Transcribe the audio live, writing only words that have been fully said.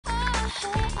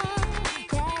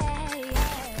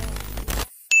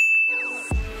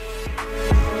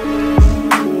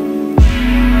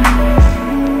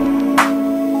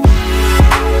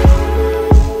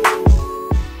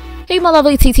my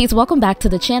lovely TTs, welcome back to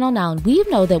the channel. Now, we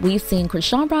know that we've seen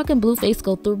Chrisean Rock and Blueface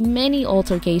go through many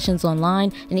altercations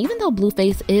online, and even though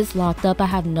Blueface is locked up, I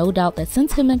have no doubt that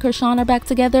since him and Chrisean are back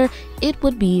together, it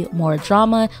would be more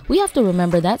drama. We have to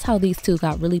remember that's how these two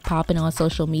got really popping on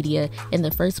social media in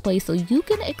the first place, so you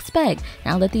can expect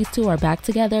now that these two are back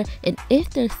together, and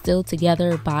if they're still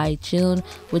together by June,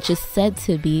 which is said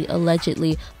to be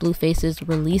allegedly Blueface's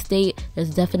release date,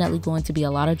 there's definitely going to be a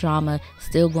lot of drama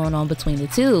still going on between the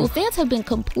two. Well, fans have been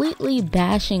completely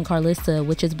bashing Karlissa,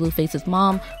 which is Blueface's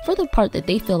mom, for the part that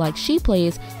they feel like she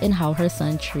plays in how her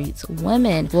son treats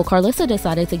women. Well, Karlissa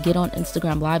decided to get on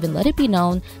Instagram Live and let it be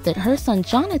known that her son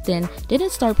Jonathan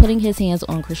didn't start putting his hands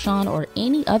on Chrisean or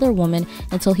any other woman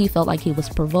until he felt like he was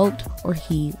provoked or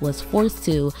he was forced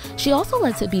to. She also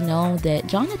lets it be known that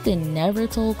Jonathan never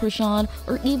told Chrisean,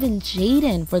 or even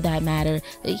Jaden for that matter,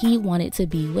 that he wanted to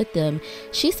be with them.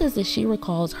 She says that she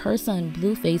recalls her son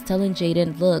Blueface telling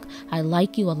Jaden, "Look, I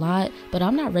like you a lot, but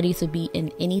I'm not ready to be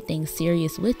in anything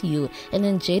serious with you." And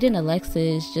then Jaden and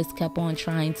Alexis just kept on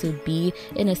trying to be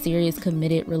in a serious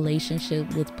committed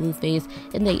relationship with Blueface,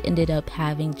 and they ended up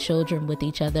having children with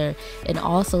each other. And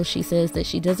also she says that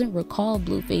she doesn't recall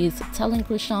Blueface telling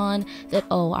Chrisean that,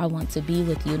 "Oh, I want to be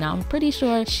with you." Now, I'm pretty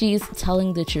sure she's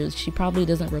telling the truth. She probably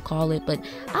doesn't recall it, but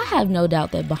I have no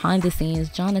doubt that behind the scenes,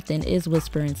 Jonathan is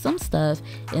whispering some stuff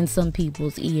in some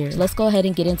people's ears. Let's go ahead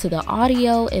and get into the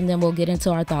audio, and then we'll get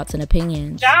into our thoughts and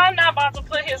opinions. John not about to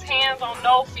put his hands on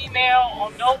no female,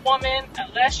 on no woman,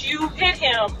 unless you hit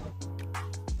him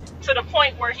to the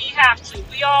point where he have to.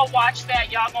 We all watch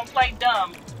that. Y'all gonna play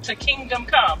dumb to kingdom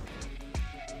come.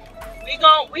 We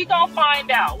gonna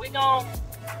find out. We gonna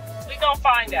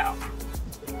find out.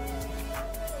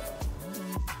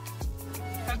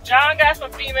 Cause John got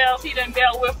some females he done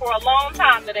dealt with for a long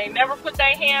time that ain't never put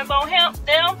their hands on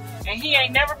them, and he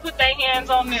ain't never put their hands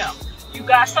on them. You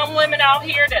got some women out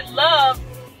here that love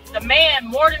the man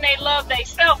more than they love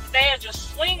themselves. They'll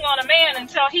just swing on a man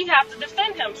until he have to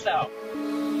defend himself.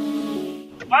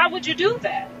 Why would you do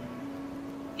that?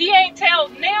 He ain't tell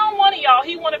now one of y'all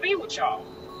he want to be with y'all.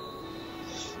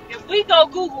 If we go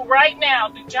Google right now,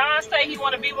 did John say he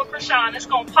want to be with Chrisean? It's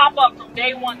going to pop up from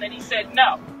day one that he said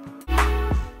no.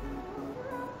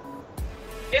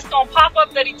 It's going to pop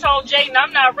up that he told Jaden,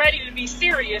 "I'm not ready to be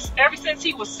serious," ever since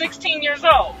he was 16 years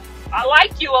old. "I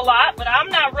like you a lot, but I'm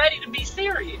not ready to be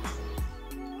serious."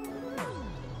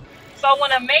 So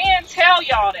when a man tell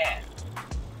y'all that,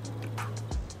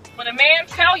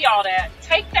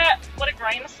 take that with a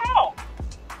grain of salt.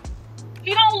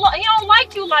 He don't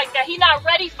like you like that. He not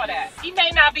ready for that. He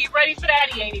may not be ready for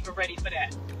that. He ain't even ready for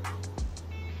that.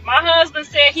 My husband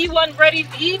said he wasn't ready.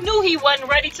 He knew he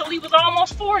wasn't ready till he was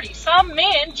almost 40. Some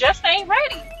men just ain't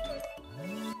ready.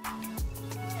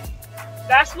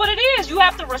 That's what it is. You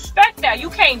have to respect that.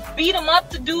 You can't beat him up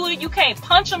to do it. You can't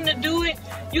punch him to do it.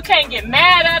 You can't get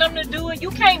mad at him to do it. You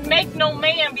can't make no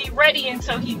man be ready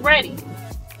until he's ready.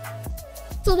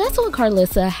 So that's what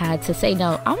Karlissa had to say.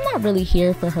 Now, I'm not really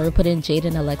here for her putting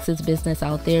Jaden Alexis' business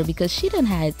out there because she done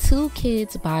had 2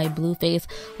 kids by Blueface.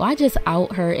 Why just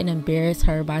out her and embarrass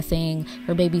her by saying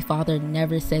her baby father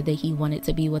never said that he wanted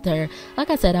to be with her?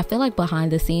 Like I said, I feel like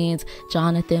behind the scenes,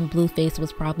 Jonathan Blueface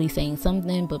was probably saying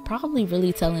something, but probably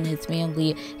really telling his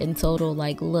family in total,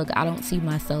 like, "Look, I don't see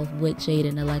myself with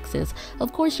Jaden Alexis."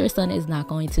 Of course, your son is not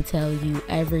going to tell you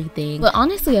everything. But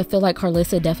honestly, I feel like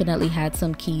Karlissa definitely had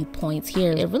some key points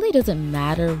here. It really doesn't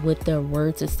matter what their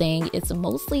words are saying. It's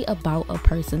mostly about a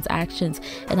person's actions.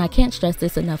 And I can't stress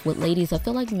this enough with ladies. I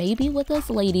feel like maybe with us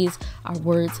ladies, our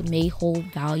words may hold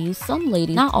value. Some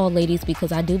ladies, not all ladies,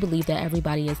 because I do believe that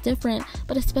everybody is different,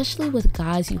 but especially with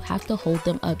guys, you have to hold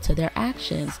them up to their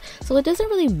actions. So it doesn't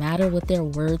really matter what their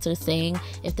words are saying.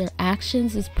 If their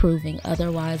actions is proving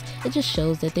otherwise, it just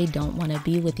shows that they don't want to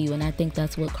be with you. And I think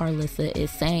that's what Karlissa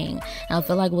is saying. Now, I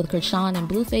feel like with Chrisean and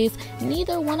Blueface,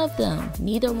 neither one of them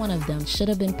should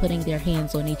have been putting their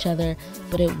hands on each other,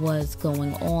 but it was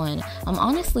going on. I'm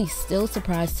honestly still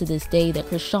surprised to this day that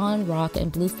Chrisean Rock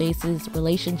and Blueface's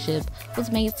relationship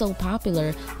was made so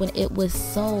popular when it was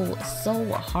so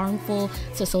harmful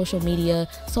to social media,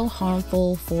 so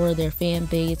harmful for their fan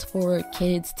base, for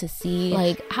kids to see.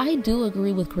 Like, I do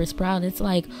agree with Chris Brown. It's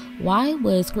like, why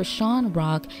was Chrisean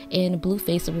Rock and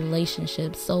Blueface's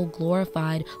relationship so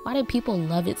glorified? Why did people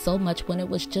love it so much when it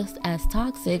was just as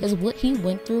toxic as what he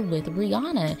went through with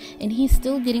Rihanna? And he's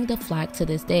still getting the flack to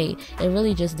this day. It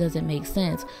really just doesn't make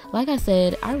sense. Like I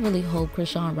said, I really hope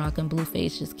Chrisean Rock and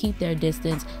Blueface just keep their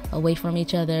distance away from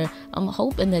each other. I'm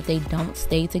hoping that they don't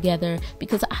stay together,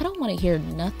 because I don't want to hear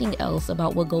nothing else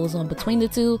about what goes on between the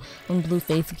two when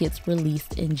Blueface gets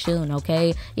released in June,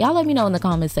 okay? Y'all let me know in the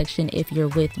comment section if you're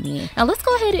with me. Now let's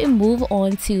go ahead and move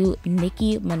on to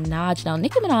Nicki Minaj. Now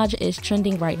Nicki Minaj is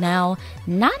trending right now.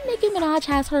 Not Nicki Minaj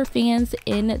has her fans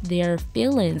in their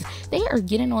feelings. They are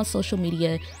getting on social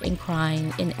media and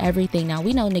crying and everything. Now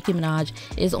we know Nicki Minaj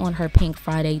is on her Pink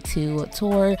Friday 2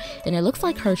 tour, and it looks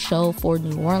like her show for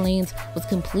New Orleans was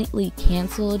completely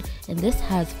canceled, and this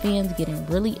has fans getting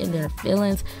really in their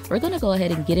feelings. We're gonna go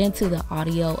ahead and get into the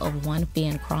audio of one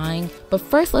fan crying, but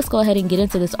first let's go ahead and get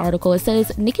into this article. It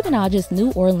says Nicki Minaj's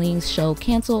New Orleans show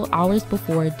canceled hours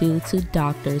before due to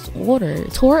doctor's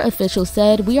orders. Tour officials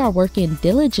said, "We are working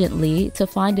diligently to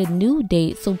find a new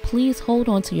date, so please hold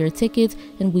on to your tickets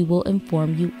and we will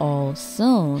inform you all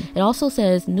soon." It also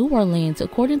says New Orleans,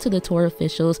 according to the tour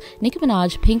officials, Nicki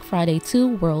Minaj Pink Friday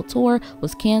 2 World Tour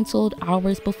was canceled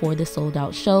hours before the sold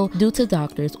out show due to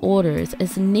doctor's orders.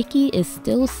 As Nicki is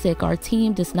still sick, our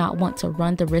team does not want to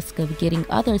run the risk of getting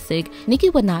others sick. Nicki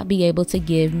would not be able to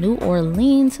give New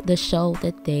Orleans the show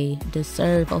that they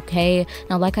deserve, okay?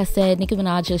 Now, like I said, Nicki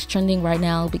Minaj is trending right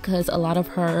now because a lot of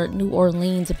her New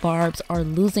Orleans barbs are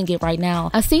losing it right now.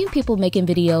 I've seen people making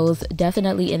videos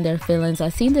definitely in their feelings.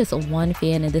 I've seen this one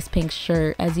fan in this pink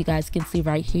shirt, as you guys can see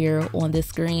right here on the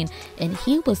screen, and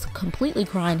he was completely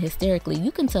crying hysterically.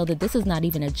 You can tell that this is not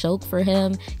even a joke for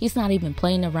him. He's not even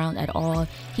playing around at all.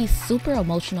 He's super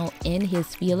emotional in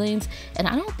his feelings, and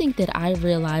I don't think that I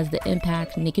realized the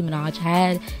impact Nicki Minaj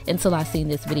had until I seen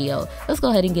this video. Let's go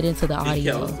ahead and get into the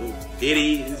audio. It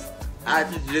is. I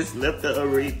just left the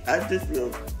arena. I just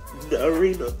left the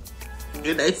arena,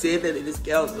 and they said that it is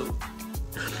canceled.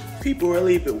 People were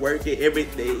leaving work and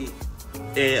everything,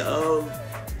 and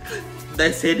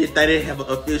they said that they didn't have an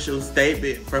official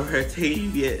statement from her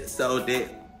team yet, so that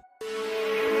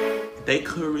they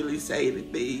couldn't really say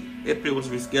anything if it was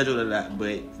rescheduled or not.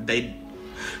 But they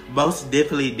most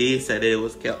definitely did say that it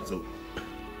was canceled.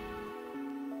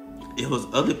 It was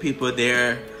other people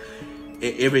there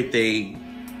and everything.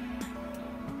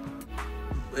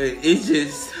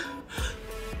 It's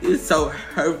so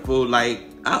hurtful. Like,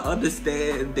 I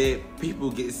understand that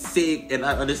people get sick, and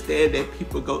I understand that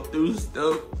people go through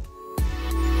stuff,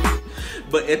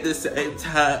 but at the same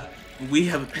time, we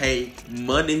have paid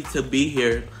money to be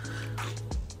here.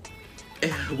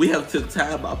 We have took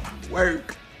time off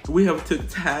work. We have took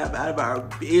time out of our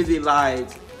busy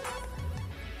lives,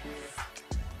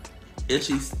 and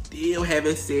she still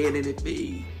haven't said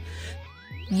anything.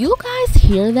 You guys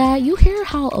hear that? You hear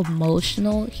how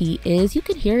emotional he is? You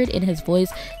can hear it in his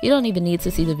voice. You don't even need to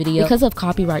see the video. Because of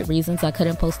copyright reasons, I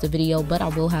couldn't post the video, but I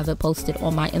will have it posted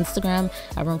on my Instagram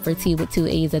at Room for Tea with 2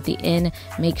 A's at the end.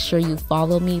 Make sure you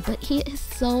follow me. But he is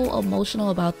so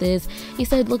emotional about this. He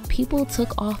said, look, people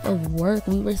took off of work.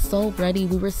 We were so ready.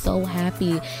 We were so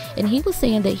happy. And he was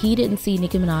saying that he didn't see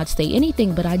Nicki Minaj say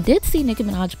anything, but I did see Nicki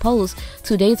Minaj post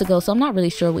 2 days ago, so I'm not really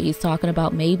sure what he's talking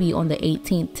about. Maybe on the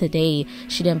 18th today,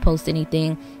 she didn't post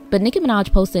anything, but Nicki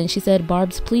Minaj posted and she said,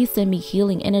 "Barbs, please send me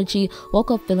healing energy. Woke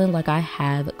up feeling like I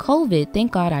have COVID.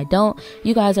 Thank God I don't.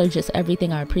 You guys are just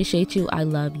everything. I appreciate you. I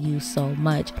love you so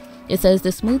much." It says the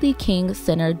Smoothie King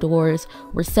Center doors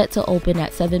were set to open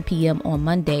at 7 p.m. on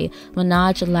Monday.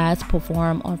 Minaj last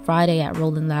performed on Friday at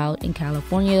Rolling Loud in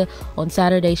California. On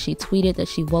Saturday, she tweeted that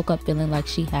she woke up feeling like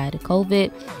she had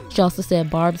COVID. She also said,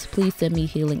 "Barbs, please send me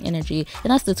healing energy."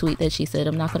 And that's the tweet that she said.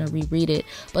 I'm not going to reread it.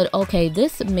 But okay,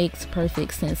 this makes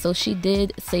perfect sense. So she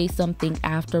did say something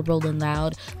after Rolling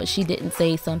Loud, but she didn't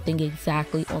say something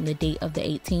exactly on the date of the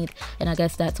 18th. And I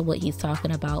guess that's what he's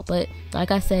talking about. But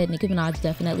like I said, Nicki Minaj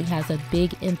definitely has a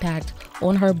big impact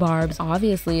on her barbs.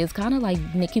 Obviously, it's kind of like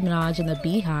Nicki Minaj and the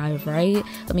Beehive, right?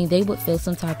 I mean, they would feel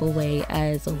some type of way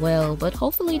as well, but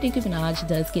hopefully Nicki Minaj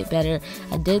does get better.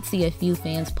 I did see a few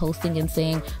fans posting and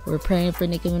saying we're praying for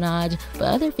Nicki Minaj, but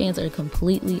other fans are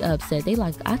completely upset. They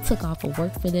like, I took off of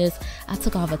work for this. I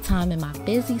took off a time in my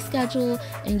busy schedule,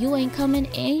 and you ain't coming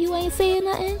and you ain't saying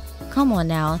nothing. Come on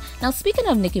now. Now, speaking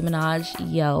of Nicki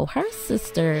Minaj, yo, her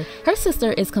sister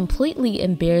is completely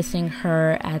embarrassing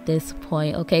her at this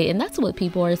point, okay? And that's what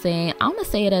people are saying. I'm gonna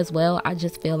say it as well. I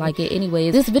just feel like it.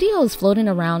 Anyways, this video is floating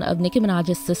around of Nicki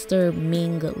Minaj's sister,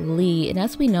 Ming Lee. And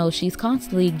as we know, she's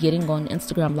constantly getting on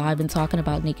Instagram Live and talking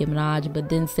about Nicki Minaj, but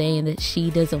then saying that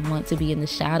she doesn't want to be in the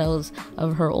shadows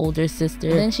of her older sister.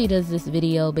 And then she does this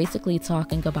video basically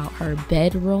talking about her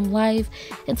bedroom life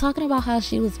and talking about how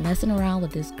she was messing around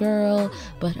with this girl,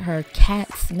 but her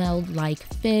cat smelled like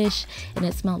fish and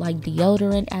it smelled like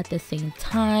deodorant at the same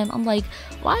time. I'm like,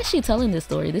 why why is she telling this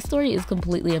story? This story is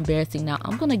completely embarrassing. Now,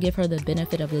 I'm gonna give her the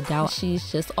benefit of the doubt.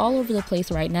 She's just all over the place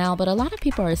right now, but a lot of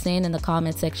people are saying in the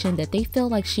comment section that they feel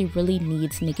like she really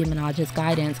needs Nicki Minaj's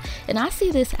guidance, and I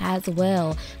see this as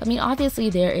well. I mean, obviously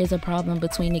there is a problem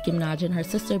between Nicki Minaj and her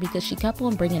sister because she kept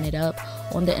on bringing it up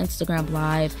on the Instagram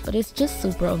live, but it's just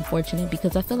super unfortunate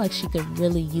because I feel like she could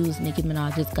really use Nicki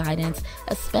Minaj's guidance,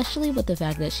 especially with the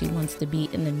fact that she wants to be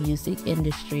in the music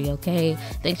industry. Okay,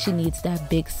 I think she needs that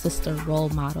big sister role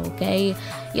model. Okay,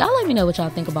 y'all let me know what y'all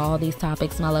think about all these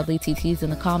topics, my lovely TTs,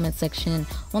 in the comment section.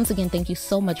 Once again, thank you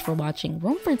so much for watching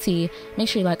Room for Tea. Make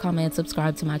sure you like, comment, and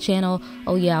subscribe to my channel.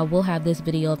 Oh yeah, I will have this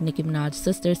video of Nicki Minaj's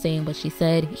sister saying what she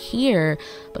said here,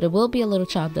 but it will be a little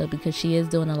chopped up because she is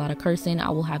doing a lot of cursing. I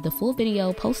will have the full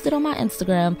video posted on my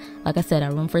Instagram, like I said,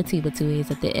 at Room for Tea with 2 A's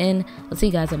at the end. I'll see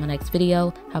you guys in my next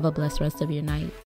video. Have a blessed rest of your night.